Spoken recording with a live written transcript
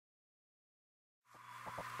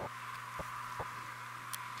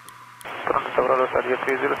Bravo Saudia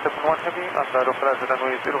 3071 Heavy on the Airlines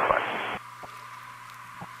runway 05.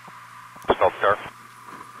 Stop car.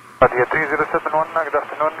 Saudia 3071, good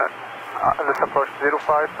afternoon. This approach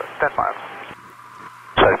 05, 10 miles.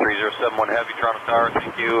 Saudia 3071 Heavy, Toronto Tower,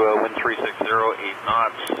 thank you. Wind 360, 8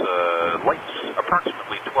 knots, lights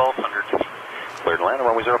approximately 1200 feet. Cleared to land,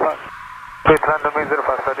 runway 05. Cleared land, runway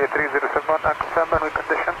 05, Saudia 3071, confirm runway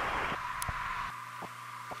condition.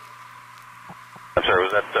 I'm sorry,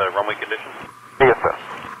 was that runway condition? Yes, sir.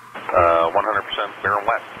 100% bare and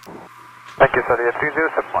wet. Thank you, Saudia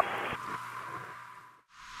 3071.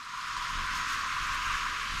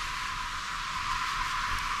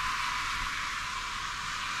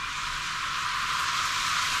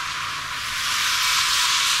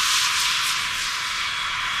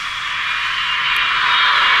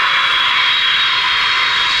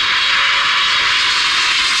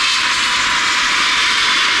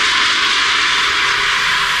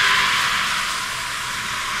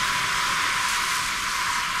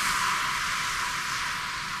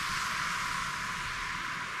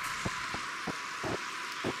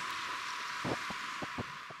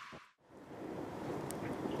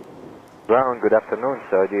 Ground, good afternoon,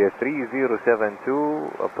 Saudia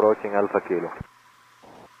 3072, approaching Alpha Kilo.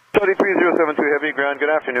 Saudia 3072 Heavy, ground, good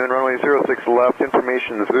afternoon, runway 06 left,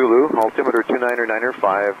 information Zulu, altimeter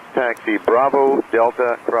 299er5, taxi Bravo,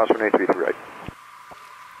 Delta, cross runway 33 right.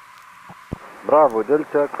 Bravo,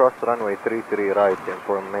 Delta, cross runway 33 right,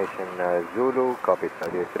 information Zulu, copy,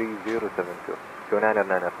 Saudia 3072,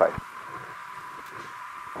 299er5.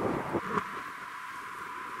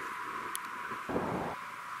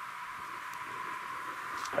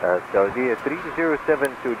 Saudia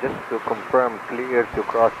 3072, just to confirm, clear to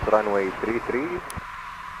cross runway 33.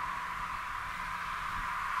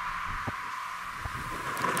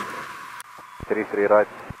 Right.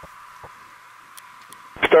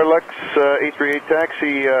 Starlux 838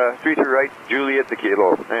 taxi 33 right, Juliet to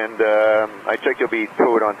Kilo, and I check you'll be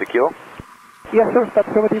towed on to Kilo. Yes sir,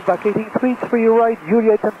 affirmative, vacating 33 right,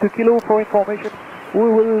 Juliet and to Kilo for information. We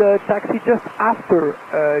will taxi just after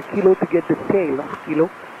Kilo to get the tail of Kilo.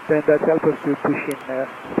 Then that helps us to push in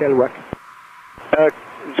tail rack.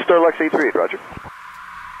 Starlux 838, roger.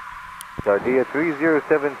 Saudia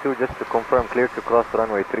 3072, just to confirm, clear to cross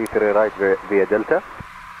runway 33 right via Delta.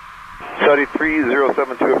 Saudia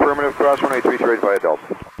 3072, affirmative, cross runway 33 right via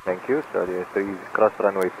Delta. Thank you, Saudia 3, cross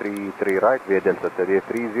runway 33 right via Delta, Saudia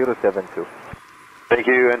 3072. Thank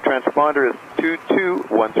you, and transponder is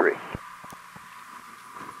 2213.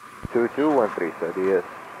 2213, Saudia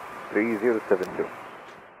 3072.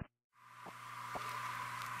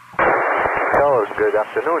 Good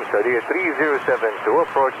afternoon, Saudia 3072,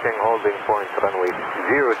 approaching holding point runway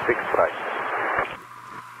 06 right.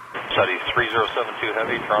 Saudia 3072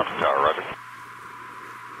 Heavy, Toronto Tower, roger.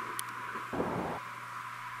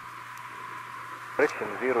 Correction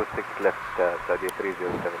 06 left, Saudia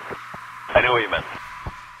 3072. I know what you meant.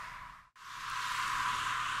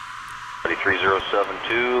 Saudia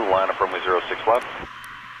 3072, line up runway 06 left.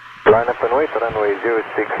 Line up and wait, runway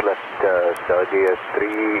 06 left, Saudia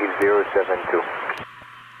 3072.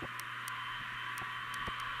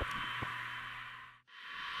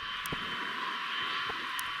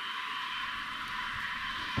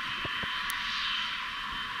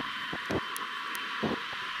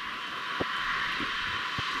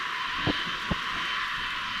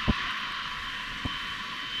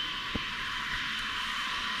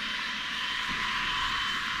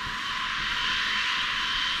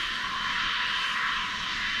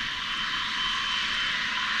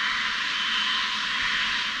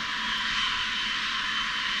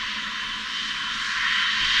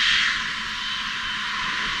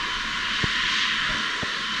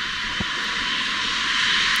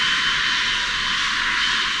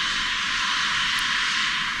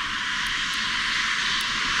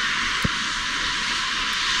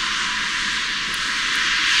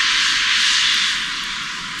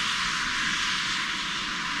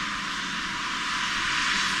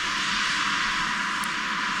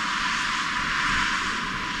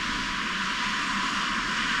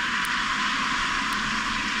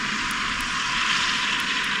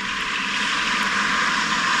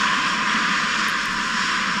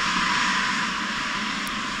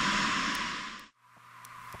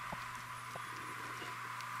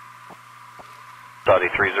 Saudia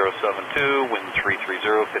 3072, wind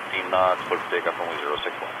 330, 15 knots, clear for takeoff runway 06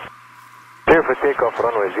 left. Clear for takeoff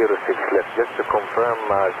runway 06 left. Just to confirm,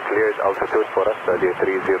 cleared altitude for us, Saudia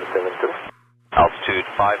 3072. Altitude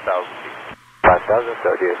 5,000 feet. 5,000,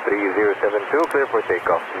 Saudia 3072, clear for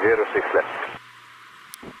takeoff, 06 left.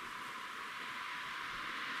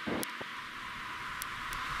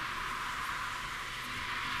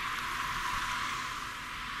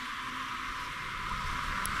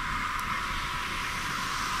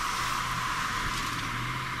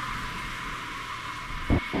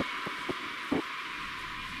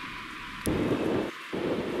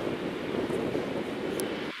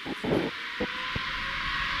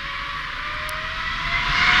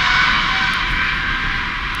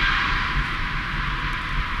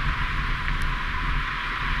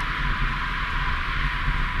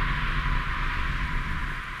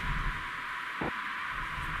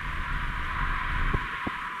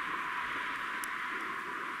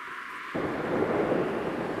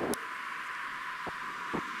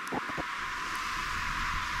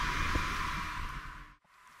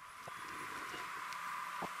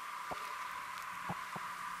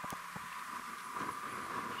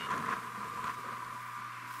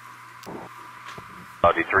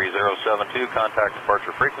 Saudi 3072, contact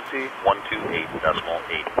departure frequency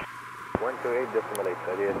 128.8. 128.8,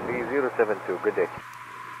 Saudia 3072, good day.